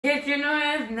Kitchen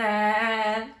with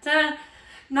Netta,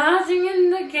 noshing in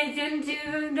the kitchen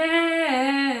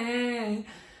today.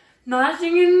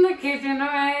 Noshing in the kitchen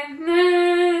with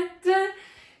Netta.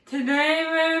 Today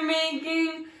we're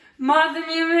making matzo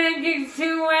pancakes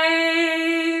 2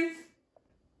 ways.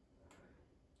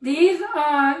 These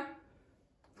are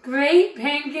great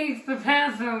pancakes for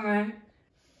Passover.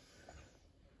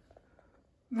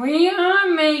 We are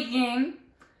making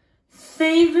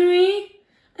savory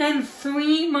and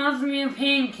sweet matzo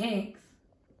pancakes.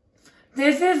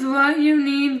 This is what you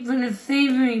need for the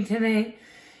savory today.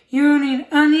 You need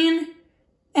onion,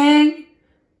 egg,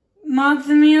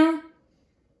 matzo meal,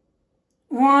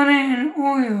 water, and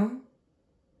oil.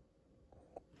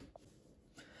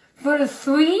 For the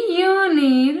sweet, you will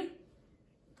need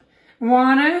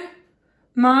water,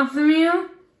 matzo meal,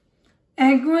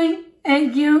 egg white,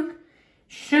 egg yolk,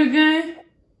 sugar.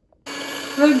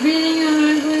 We're beating our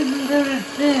egg whites until they're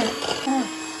 6, 4,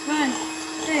 5,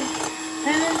 6,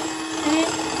 7,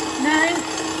 8, 9,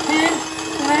 10,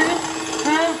 11,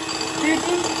 12,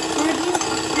 13, 14,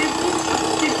 15,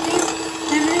 16,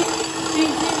 17,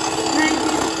 18,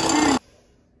 19, 20.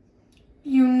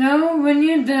 You know when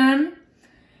you're done,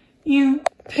 you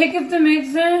pick up the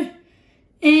mixer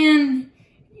and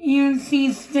you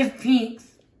see stiff peaks.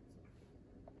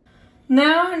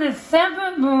 Now in a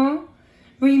separate bowl,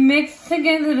 we mix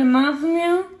together the matzo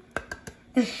meal,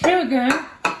 the sugar,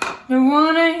 the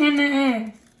water, and the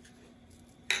eggs.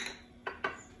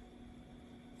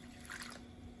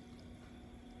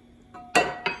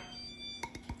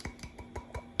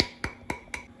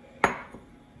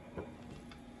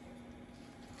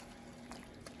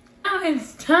 Now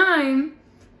it's time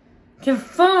to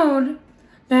fold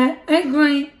the egg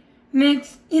white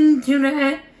mix into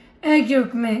the egg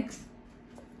yolk mix.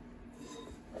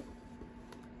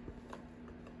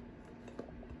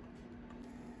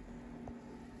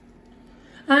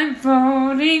 I'm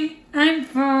folding.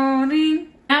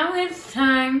 Now it's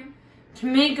time to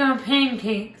make our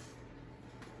pancakes.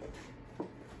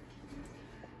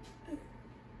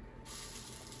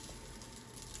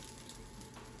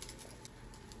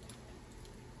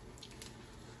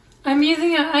 I'm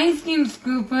using an ice cream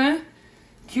scooper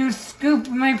to scoop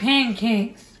my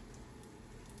pancakes.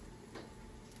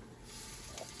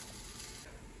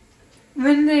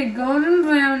 When they're golden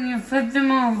brown, you flip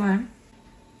them over.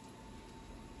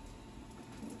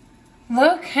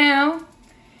 Look how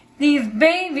these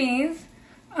babies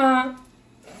are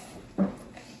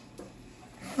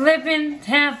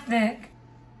flippin'-tastic.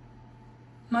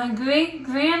 My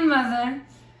great-grandmother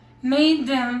made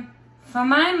them for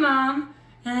my mom,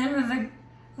 and it was a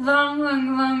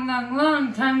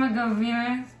long time ago,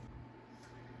 viewers.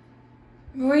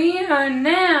 We are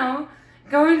now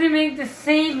going to make the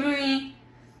savory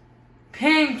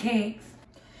pancakes.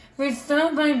 We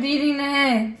start by beating the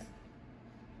eggs.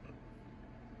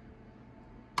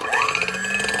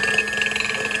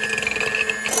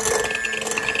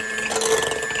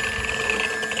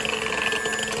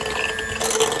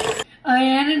 I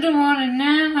added the water.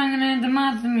 Now I'm going to add the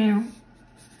matzo meal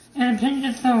and a pinch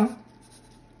of salt.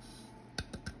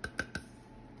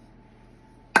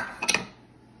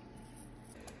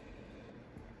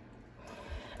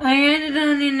 I added the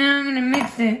onion. Now I'm going to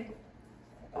mix it.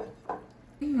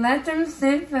 Let them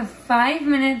sit for 5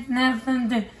 minutes. Now it's time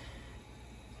to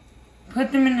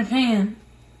put them in the pan.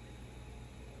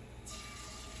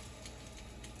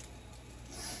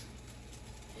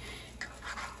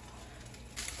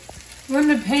 When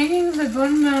the pancakes are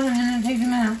golden brown, I'm going to take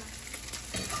them out.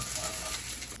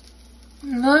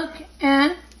 Look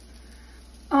at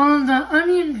all the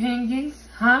onion pancakes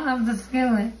hot off the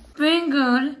skillet.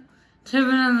 Sprinkled to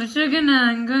vanilla sugar. Now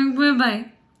I'm going for a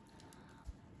bite.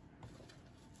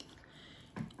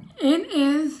 It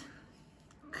is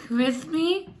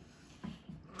crispy,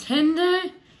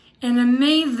 tender, and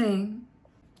amazing.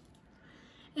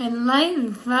 And light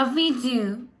and fluffy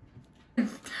too.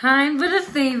 It's time for the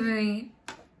savory.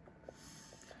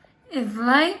 It's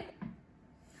light,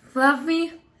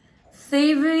 fluffy,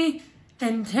 savory,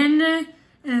 and tender,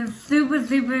 and super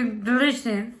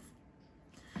delicious.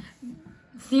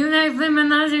 See you next time on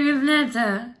Noshing with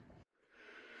Netta.